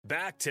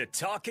back to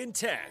Talkin'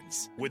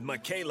 Tens with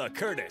Michaela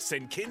Curtis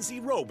and Kinsey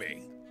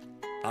Roby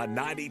on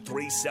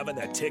 93.7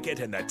 The Ticket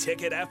and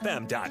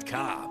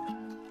theticketfm.com.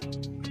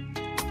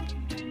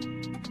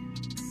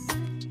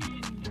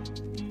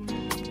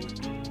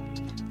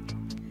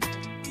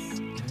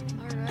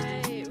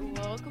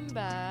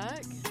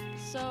 Back.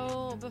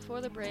 So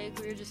before the break,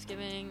 we were just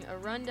giving a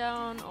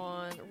rundown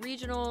on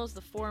regionals,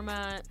 the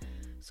format,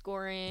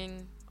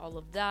 scoring, all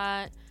of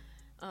that.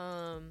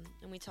 And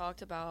we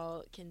talked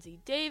about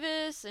Kinsey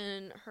Davis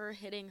and her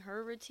hitting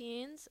her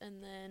routines.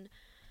 And then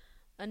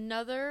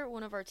another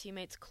one of our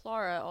teammates,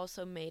 Clara,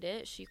 also made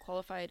it. She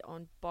qualified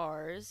on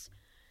bars.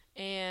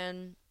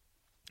 And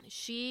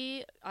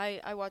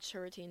I watched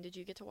her routine. Did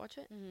you get to watch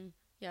it? Mm-hmm.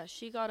 Yeah,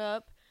 she got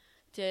up,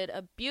 did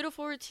a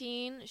beautiful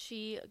routine.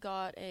 She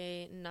got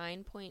a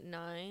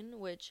 9.9,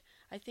 which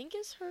I think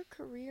is her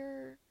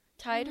career,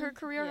 tied her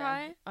career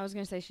high. I was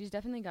going to say, she's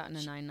definitely gotten a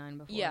 9.9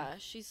 before. Yeah,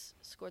 she's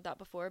scored that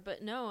before.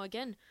 But no,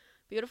 again,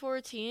 beautiful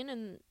routine.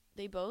 And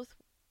they both,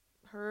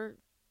 her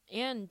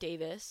and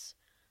Davis,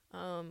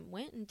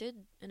 went and did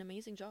an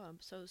amazing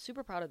job. So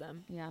super proud of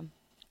them. Yeah.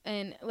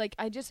 And,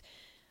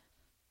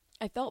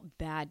 I felt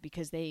bad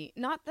because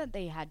not that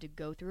they had to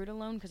go through it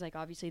alone, because,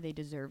 obviously they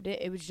deserved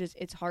it. It was just,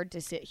 it's hard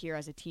to sit here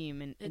as a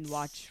team and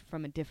watch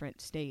from a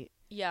different state.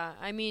 Yeah,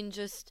 I mean,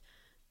 just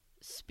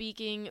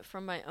speaking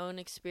from my own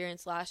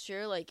experience last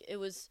year, it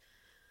was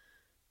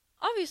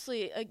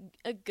obviously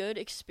a good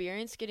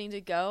experience getting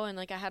to go, and,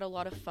 I had a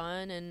lot of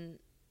fun, and,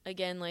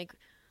 again,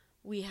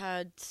 we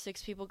had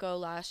 6 people go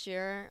last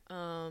year,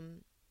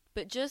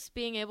 but just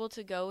being able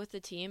to go with the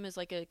team is,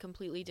 a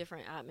completely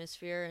different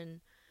atmosphere, and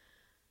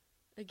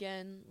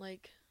again,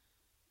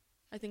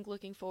 I think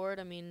looking forward,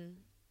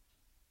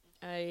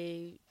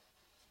 I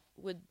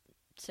would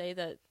say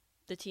that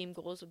the team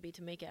goals would be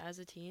to make it as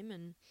a team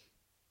and,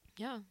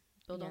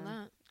 build on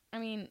that.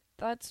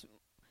 That's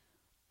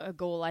a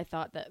goal I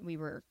thought that we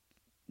were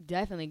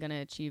definitely going to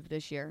achieve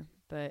this year.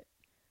 But,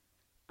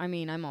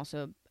 I'm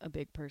also a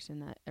big person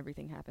that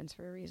everything happens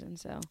for a reason,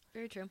 so.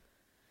 Very true.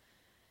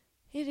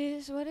 It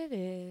is what it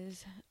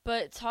is.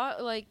 But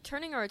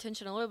turning our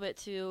attention a little bit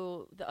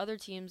to the other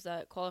teams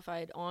that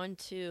qualified on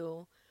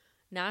to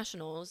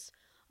nationals,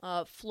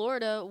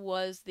 Florida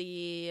was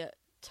the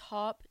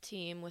top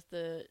team with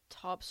the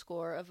top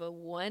score of a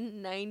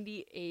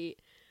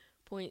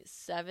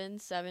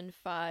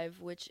 198.775,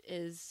 which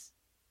is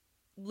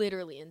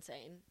literally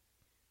insane.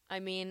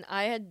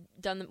 I had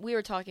done we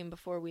were talking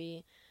before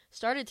we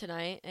started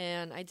tonight,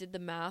 and I did the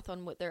math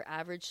on what their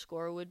average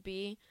score would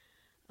be.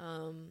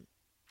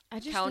 I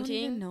just counting,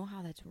 don't even know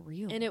how that's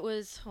real. And it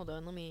was, hold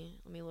on, let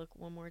me look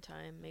one more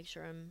time, make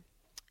sure I'm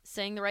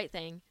saying the right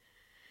thing.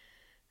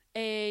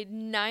 A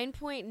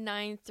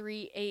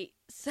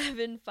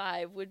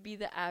 9.93875 would be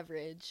the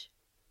average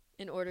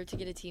in order to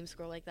get a team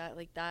score like that.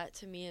 That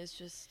to me is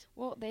just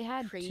they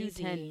had crazy.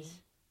 2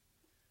 10s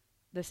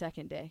the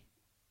second day.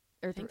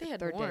 I think they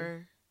had third more. Day.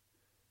 Are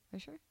you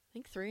sure? I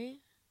think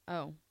 3.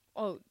 Oh,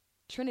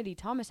 Trinity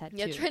Thomas had 2.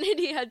 Yeah,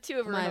 Trinity had 2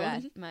 of her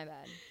own. My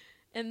bad.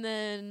 And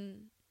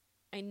then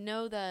I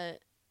know that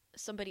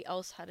somebody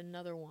else had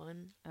another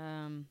one.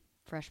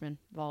 Freshman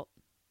vault.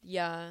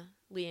 Yeah,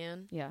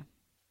 Leanne. Yeah.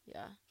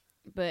 Yeah.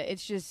 But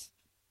it's just,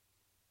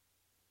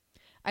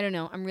 I don't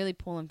know. I'm really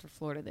pulling for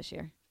Florida this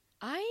year.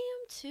 I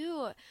am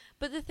too.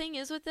 But the thing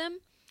is with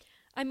them,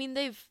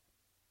 they've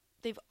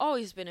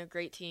always been a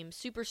great team,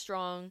 super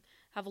strong,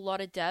 have a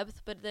lot of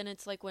depth. But then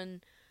it's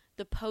when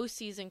the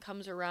postseason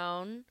comes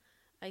around,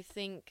 I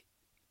think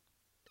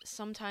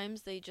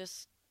sometimes they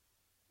just,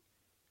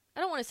 I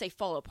don't want to say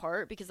fall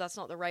apart because that's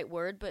not the right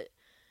word, but,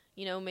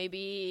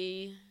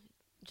 maybe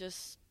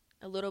just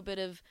a little bit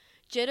of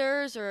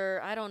jitters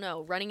or, I don't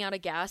know, running out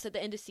of gas at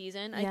the end of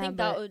season. I think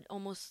that would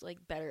almost,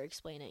 better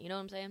explain it. You know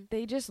what I'm saying?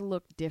 They just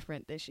look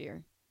different this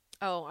year.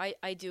 Oh,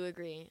 I do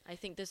agree. I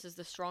think this is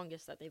the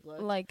strongest that they've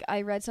looked.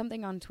 I read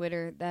something on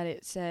Twitter that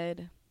it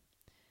said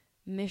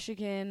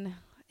Michigan,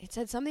 it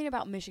said something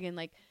about Michigan,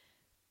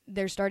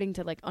 they're starting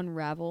to,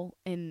 unravel,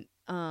 and,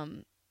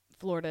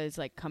 Florida is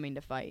coming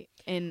to fight,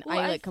 and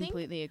I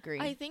completely agree.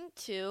 I think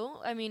too.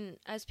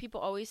 As people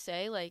always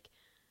say,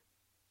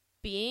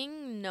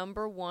 being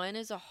number 1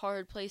 is a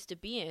hard place to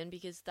be in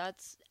because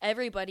that's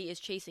everybody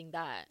is chasing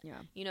that.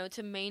 Yeah.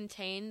 To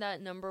maintain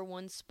that number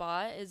 1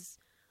 spot is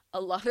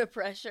a lot of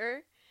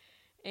pressure,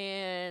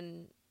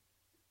 and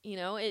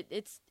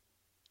it's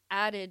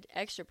added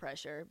extra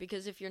pressure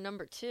because if you're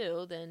number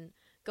 2, then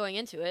going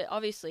into it,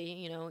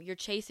 obviously, you're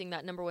chasing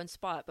that number 1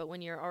 spot, but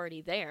when you're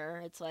already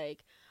there, it's all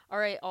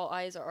right, all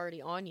eyes are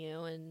already on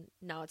you, and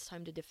now it's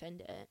time to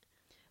defend it.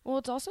 Well,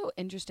 it's also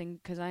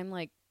interesting because I'm,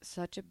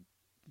 such a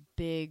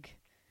big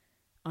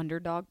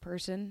underdog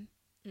person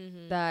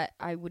that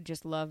I would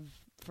just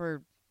love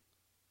for,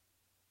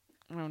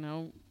 I don't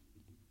know,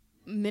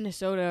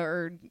 Minnesota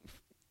or,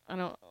 I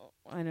don't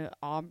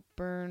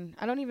Auburn.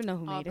 I don't even know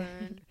who made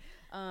it.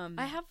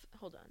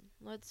 Hold on,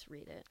 let's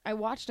read it. I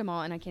watched them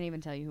all, and I can't even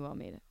tell you who all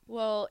made it.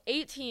 Well,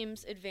 8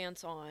 teams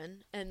advance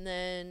on, and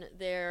then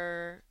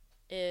there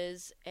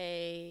is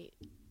a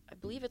I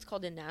believe it's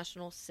called a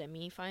national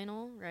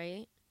semifinal,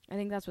 right? I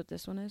think that's what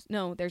this one is.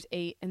 No, there's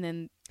 8, and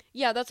then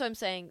Yeah, that's what I'm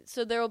saying.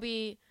 So there will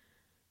be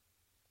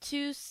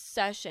 2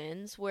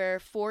 sessions where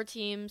 4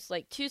 teams,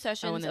 like 2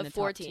 sessions then of the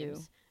 4 top 2.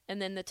 teams.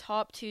 And then the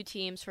top 2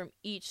 teams from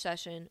each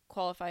session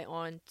qualify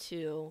on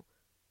to,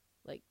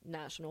 like,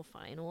 national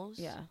finals.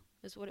 yeah,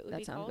 Is what it would that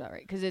be sounds called. about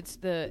right. Because it's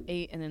the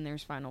 8, and then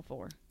there's Final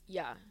 4.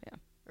 Yeah. Yeah.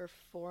 Or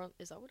 4.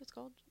 Is that what it's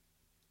called?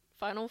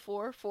 Final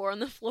 4? 4 on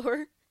the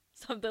floor?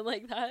 Something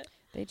like that.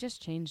 They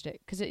just changed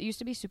it because it used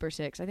to be Super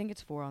 6. I think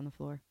it's 4 on the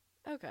floor.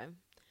 Okay.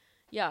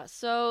 Yeah,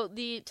 so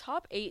the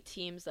top 8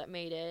 teams that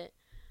made it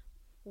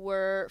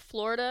were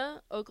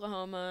Florida,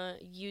 Oklahoma,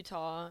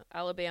 Utah,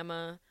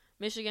 Alabama,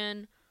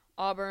 Michigan,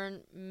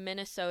 Auburn,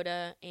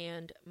 Minnesota,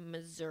 and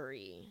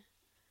Missouri.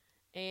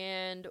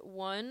 And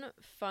one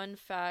fun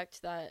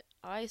fact that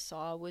I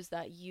saw was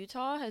that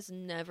Utah has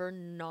never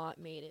not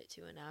made it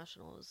to a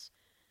nationals,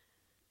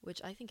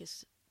 which I think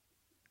is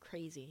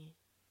crazy.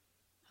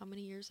 How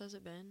many years has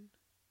it been?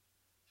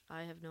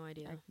 I have no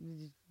idea.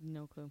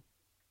 No clue.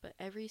 But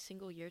every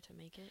single year to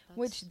make it.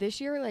 Which this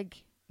year,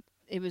 like,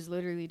 it was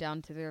literally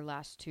down to their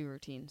last 2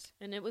 routines.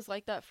 And it was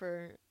like that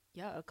for,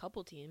 a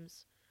couple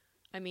teams.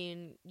 I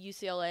mean,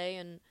 UCLA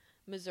and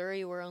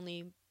Missouri were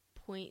only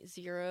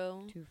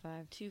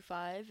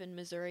 0.025, and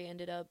Missouri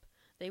ended up,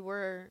 they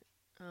were,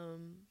 or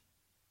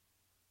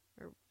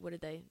what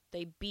did they?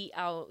 They beat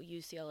out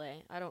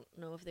UCLA. I don't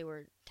know if they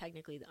were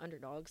technically the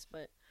underdogs,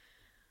 but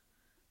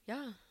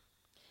yeah.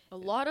 A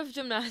lot of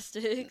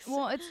gymnastics.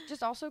 Well, it's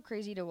just also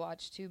crazy to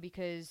watch, too,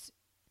 because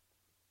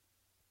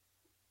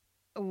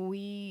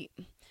I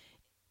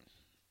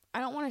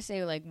don't want to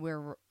say, like,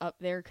 we're up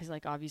there because,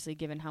 like, obviously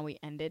given how we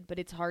ended, but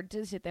it's hard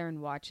to sit there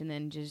and watch and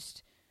then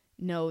just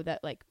know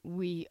that, like,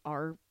 we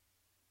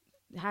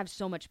have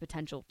so much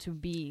potential to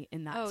be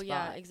in that spot. Oh,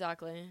 yeah,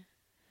 exactly.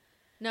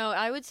 No,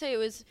 I would say it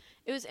was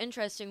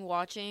interesting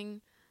watching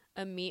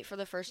a meet for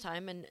the first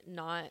time and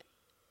not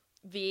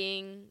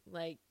being,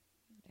 like,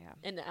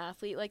 an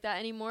athlete like that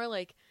anymore.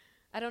 Like,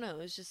 I don't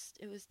know.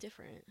 It was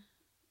different.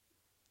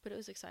 But it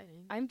was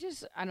exciting. I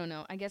don't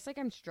know. I guess, like,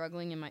 I'm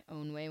struggling in my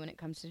own way when it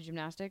comes to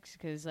gymnastics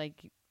because,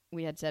 like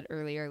we had said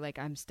earlier, like,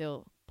 I'm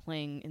still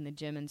playing in the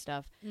gym and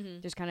stuff.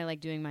 Mm-hmm. Just kind of,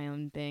 like, doing my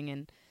own thing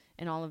and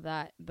all of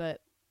that.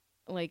 But,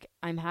 like,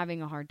 I'm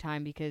having a hard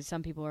time because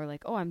some people are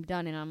like, oh, I'm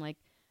done. And I'm like,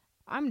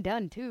 I'm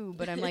done, too.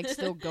 But I'm, like,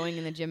 still going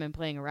in the gym and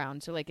playing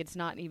around. So, like, it's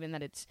not even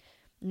that it's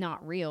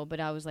not real. But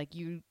I was like,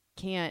 you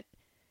can't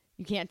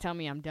tell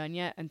me I'm done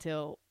yet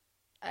until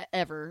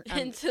ever.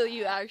 Until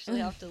you actually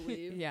have to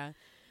leave. Yeah.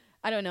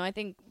 I don't know. I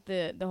think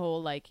the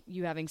whole, like,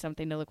 you having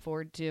something to look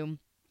forward to,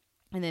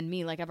 and then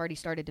me, like, I've already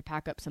started to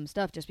pack up some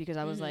stuff just because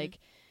I was like,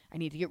 I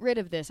need to get rid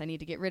of this. I need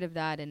to get rid of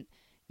that and,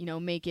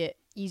 make it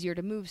easier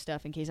to move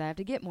stuff in case I have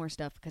to get more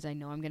stuff because I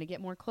know I'm going to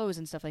get more clothes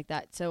and stuff like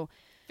that. So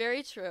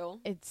very true.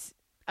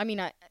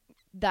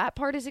 That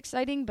part is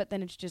exciting, but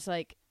then it's just,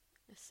 like,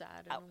 It's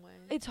sad in a way.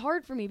 It's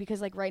hard for me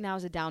because, like, right now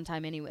is a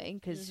downtime anyway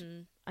because,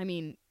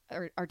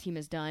 our team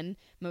is done.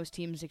 Most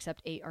teams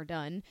except 8 are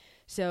done.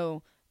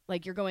 So,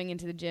 like, you're going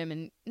into the gym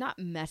and not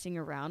messing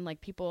around.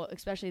 Like, people,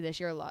 especially this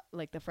year, a lot,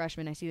 like the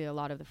freshmen, I see a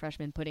lot of the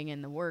freshmen putting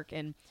in the work,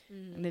 and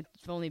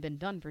it's only been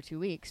done for 2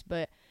 weeks.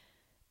 But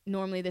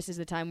normally this is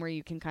the time where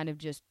you can kind of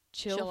just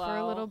chill for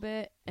out a little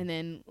bit. And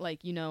then,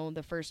 like,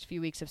 the first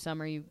few weeks of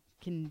summer, you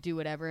can do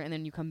whatever. And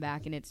then you come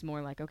back and it's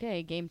more like,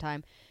 okay, game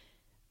time.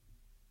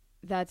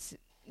 That's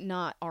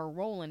not our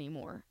role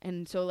anymore.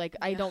 And so, like,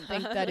 I don't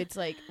think that it's,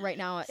 like, right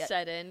now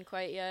set in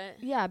quite yet.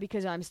 Yeah,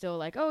 because I'm still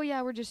like, oh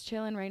yeah, we're just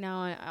chilling right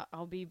now and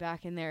I'll be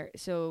back in there.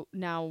 So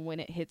now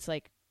when it hits,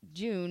 like,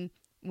 June,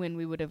 when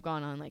we would have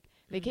gone on, like,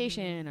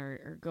 vacation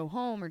or go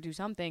home or do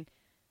something,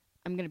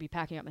 I'm going to be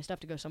packing up my stuff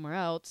to go somewhere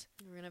else.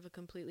 We're going to have a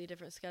completely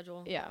different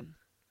schedule. Yeah.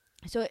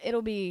 So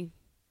it'll be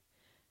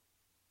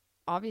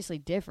obviously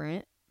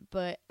different,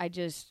 but I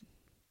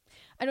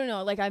don't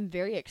know, like, I'm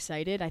very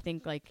excited. I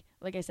think, like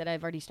I said,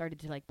 I've already started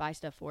to, like, buy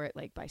stuff for it,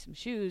 like buy some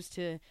shoes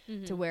to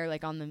wear,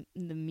 like, on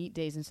the meet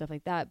days and stuff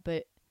like that.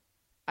 But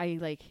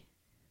I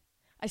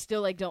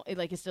still, like, don't,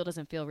 it still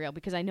doesn't feel real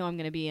because I know I'm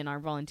going to be in our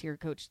volunteer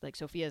coach, like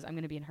Sophia's, I'm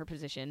going to be in her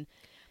position.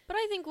 But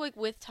I think, like,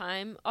 with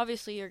time,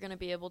 obviously you're going to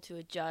be able to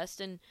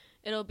adjust and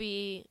it'll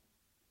be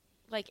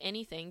like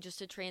anything,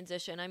 just a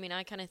transition. I mean,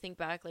 I kind of think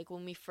back, like,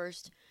 when we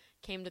first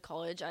came to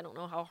college, I don't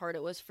know how hard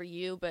it was for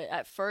you, but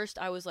at first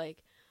I was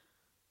like,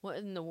 what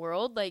in the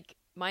world? Like,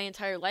 my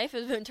entire life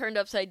has been turned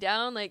upside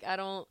down. Like, I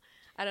don't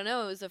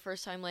know. It was the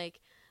first time,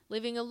 like,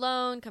 living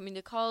alone, coming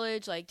to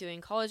college, like, doing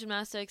college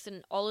gymnastics,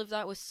 and all of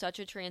that was such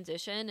a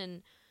transition.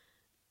 And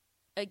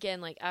again,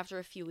 like, after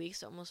a few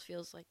weeks, it almost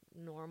feels like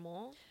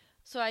normal.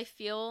 So I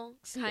feel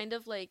kind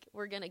of like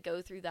we're going to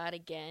go through that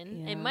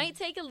again. Yeah. It might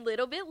take a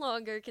little bit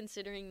longer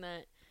considering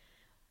that,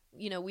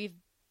 we've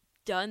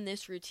done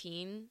this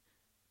routine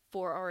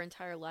for our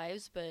entire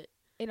lives, but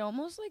it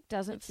almost, like,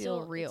 doesn't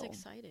feel real. It's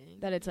exciting.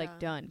 That it's, like,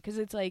 done. Because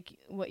it's, like,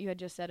 what you had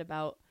just said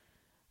about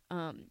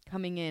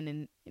coming in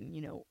and,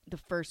 the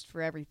first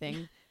for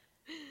everything.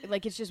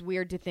 Like, it's just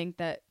weird to think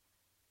that,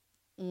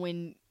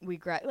 when we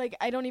like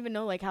I don't even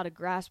know like how to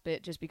grasp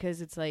it, just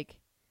because it's like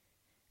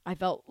I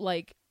felt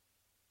like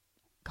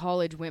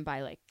college went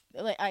by like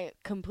I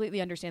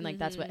completely understand like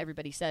that's what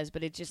everybody says,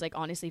 but it just like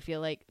honestly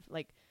feels like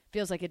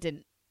it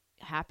didn't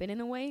happen in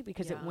a way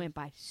because it went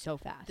by so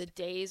fast. The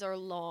days are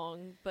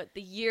long, but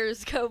the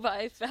years go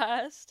by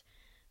fast.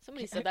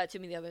 Somebody said that to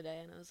me the other day,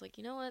 and I was like,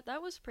 you know what?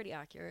 That was pretty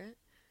accurate.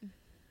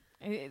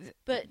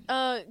 But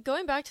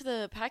going back to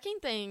the packing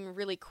thing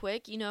really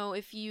quick, you know,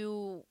 if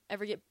you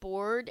ever get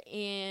bored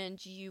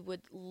and you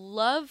would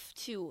love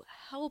to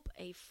help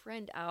a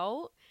friend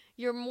out,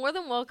 you're more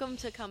than welcome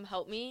to come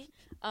help me,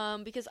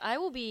 because I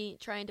will be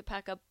trying to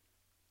pack up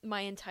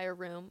my entire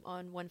room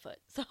on 1 foot.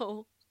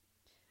 So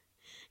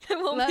I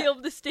won't be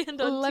able to stand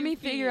on 2 Let me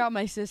feet. figure out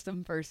my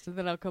system first, and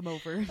then I'll come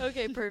over.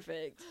 Okay,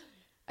 perfect.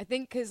 I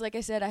think because, like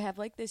I said, I have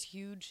like this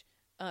huge,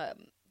 oh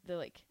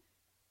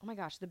my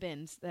gosh, the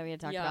bins that we had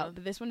talked about.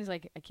 But this one is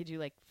like, I kid you,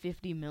 like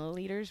 50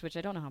 milliliters, which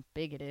I don't know how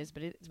big it is,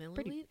 but it's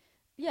pretty.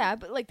 Yeah,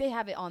 but like they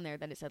have it on there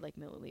that it said like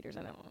milliliters.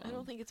 I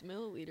don't think it's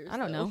milliliters. I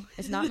don't know.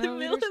 It's not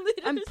milliliters.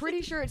 I'm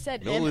pretty sure it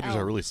said milliliters ML.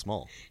 are really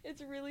small.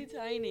 It's really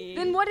tiny.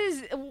 Then what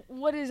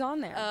is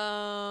on there?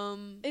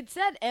 It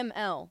said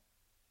ML.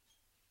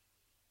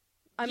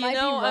 I might be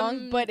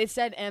wrong, but it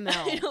said ML.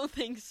 I don't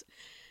think so.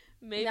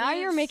 Maybe now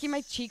you're making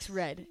my cheeks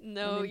red.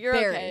 No, you're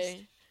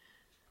okay.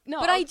 No,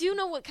 but I do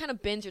know what kind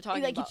of bins you're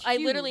talking like, about. it's I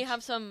literally huge.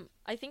 have some.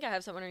 I think I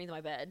have some underneath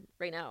my bed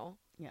right now.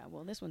 Yeah,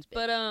 well, this one's big.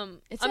 But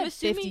it's I'm at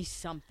assuming 50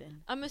 something.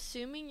 I'm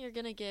assuming you're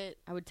gonna get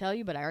I would tell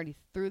you, but I already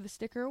threw the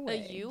sticker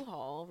away. a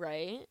U-Haul,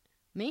 right?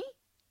 Me?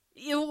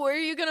 Where are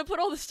you gonna put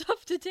all the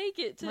stuff to take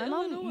it to My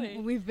Illinois?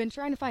 mom. We've been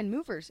trying to find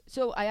movers,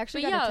 so I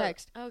actually got a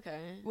text. Okay.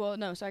 Well,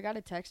 no, so I got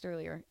a text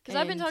earlier Because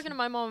I've been talking to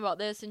my mom about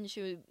this, and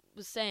she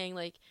was saying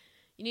like,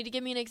 you need to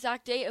give me an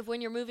exact date of when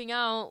you're moving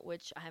out,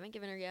 which I haven't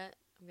given her yet.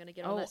 I'm gonna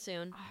get on that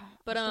soon.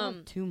 But I still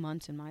have 2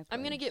 months in my place.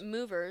 I'm gonna get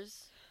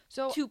movers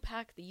to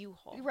pack the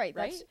U-Haul. Right.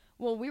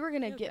 Well, we were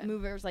gonna get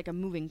movers, like a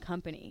moving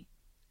company.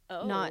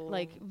 Oh. Not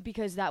like,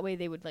 because that way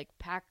they would like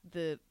pack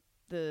the.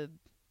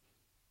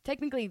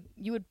 Technically,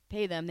 you would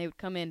pay them. They would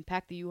come in,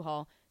 pack the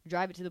U-Haul,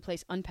 drive it to the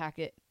place, unpack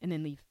it, and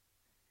then leave.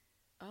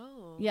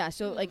 Oh. Yeah.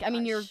 So like, I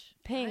mean, you're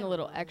paying a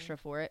little extra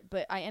for it,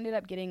 but I ended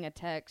up getting a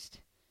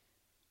text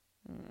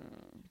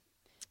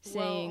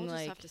saying we'll like,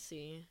 just have to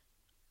see.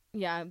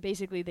 Yeah,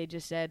 basically they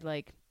just said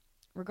like,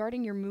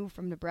 regarding your move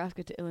from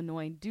Nebraska to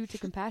Illinois, due to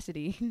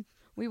capacity,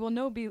 we will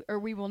not be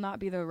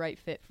the right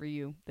fit for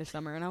you this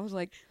summer. And I was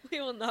like,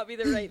 we will not be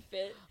the right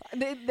fit.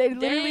 They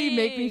literally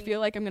make me feel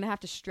like I'm gonna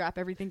have to strap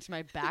everything to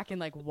my back and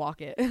like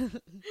walk it.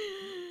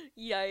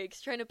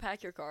 Yikes! Trying to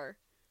pack your car.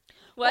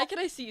 Why can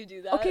I see you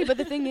do that? Okay, but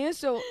the thing is,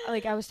 so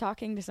like I was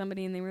talking to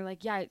somebody and they were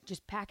like, yeah,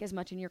 just pack as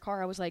much in your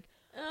car. I was like,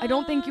 I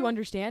don't think you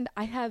understand.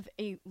 I have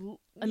an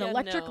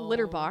electric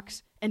litter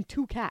box and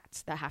 2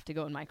 cats that have to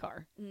go in my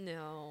car.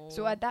 No.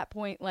 So at that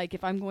point, like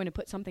if I'm going to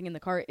put something in the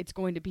car, it's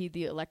going to be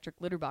the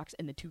electric litter box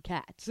and the 2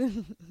 cats.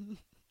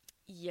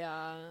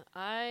 Yeah,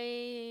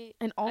 I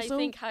also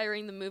think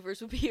hiring the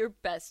movers would be your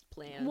best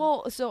plan.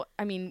 Well, so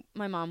I mean,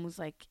 my mom was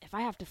like, if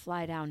I have to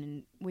fly down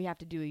and we have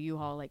to do a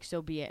U-Haul, like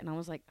so be it. And I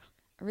was like,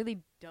 I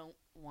really don't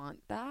want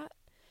that,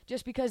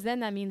 just because then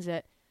that means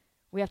that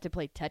we have to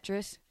play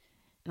Tetris.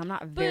 And I'm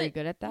not very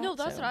good at that. No,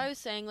 that's what I was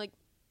saying. Like,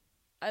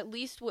 at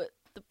least what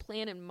the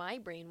plan in my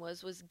brain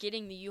was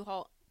getting the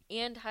U-Haul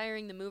and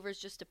hiring the movers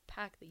just to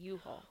pack the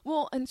U-Haul.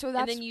 Well, and so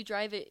that's... And then you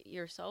drive it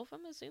yourself,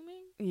 I'm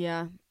assuming?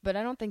 Yeah, but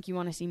I don't think you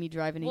want to see me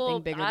drive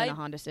anything bigger than a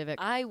Honda Civic.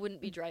 I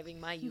wouldn't be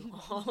driving my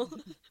U-Haul.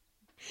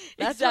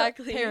 That's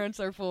exactly what parents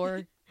are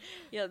for.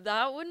 Yeah,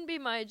 that wouldn't be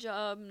my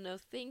job. No,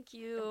 thank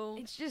you.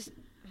 It's just...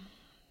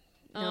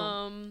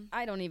 No,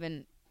 I don't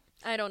even...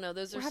 I don't know.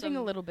 We're having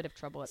a little bit of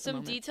trouble at the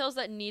moment. Some details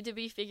that need to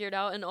be figured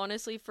out, and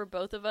honestly, for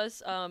both of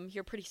us,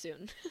 here pretty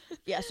soon.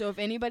 Yeah. So if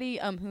anybody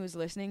who is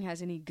listening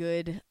has any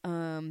good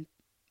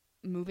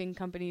moving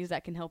companies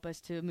that can help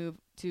us to move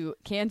to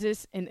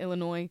Kansas and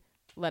Illinois,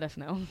 let us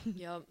know.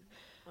 Yep.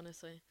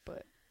 Honestly.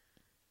 But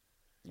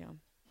yeah.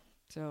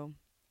 So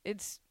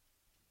it's,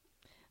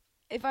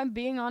 if I'm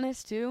being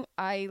honest too,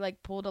 I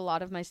like pulled a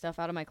lot of my stuff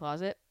out of my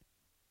closet.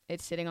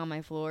 It's sitting on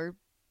my floor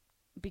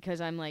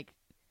because I'm like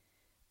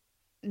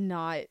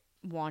not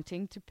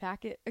wanting to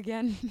pack it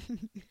again.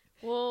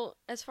 Well,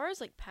 as far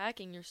as like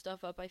packing your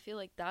stuff up, I feel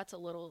like that's a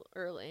little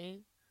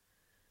early.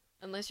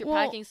 Unless you're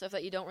packing stuff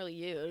that you don't really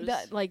use.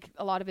 Like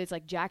a lot of it's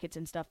like jackets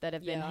and stuff that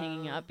have been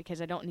hanging up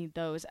because I don't need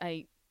those.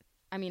 I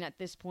mean, at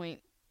this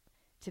point,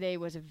 today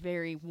was a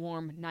very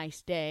warm,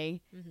 nice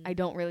day. Mm-hmm. I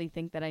don't really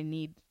think that I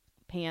need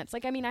pants.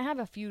 Like, I mean, I have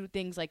a few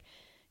things like,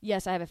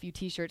 yes, I have a few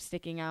t-shirts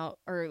sticking out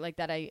or like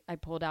that I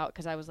pulled out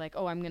because I was like,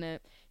 oh, I'm going to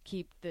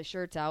keep the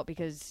shirts out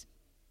because...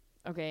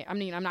 Okay, I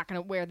mean, I'm not going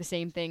to wear the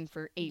same thing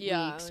for 8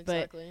 weeks,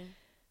 exactly.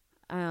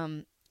 But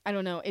I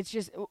don't know. It's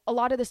just a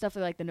lot of the stuff,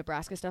 like the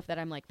Nebraska stuff that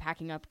I'm like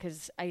packing up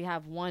because I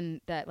have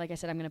one that, like I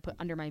said, I'm going to put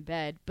under my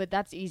bed, but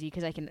that's easy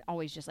because I can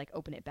always just like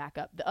open it back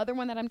up. The other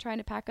one that I'm trying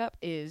to pack up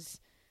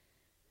is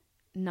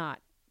not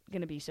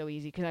going to be so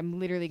easy because I'm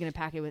literally going to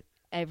pack it with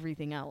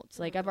everything else.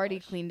 Oh Like, my I've already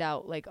gosh. cleaned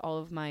out, like, all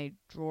of my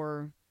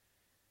drawer,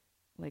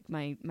 like,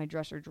 my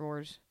dresser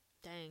drawers.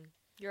 Dang.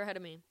 You're ahead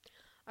of me.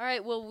 All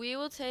right, well, we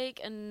will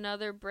take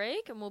another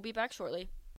break, and we'll be back shortly.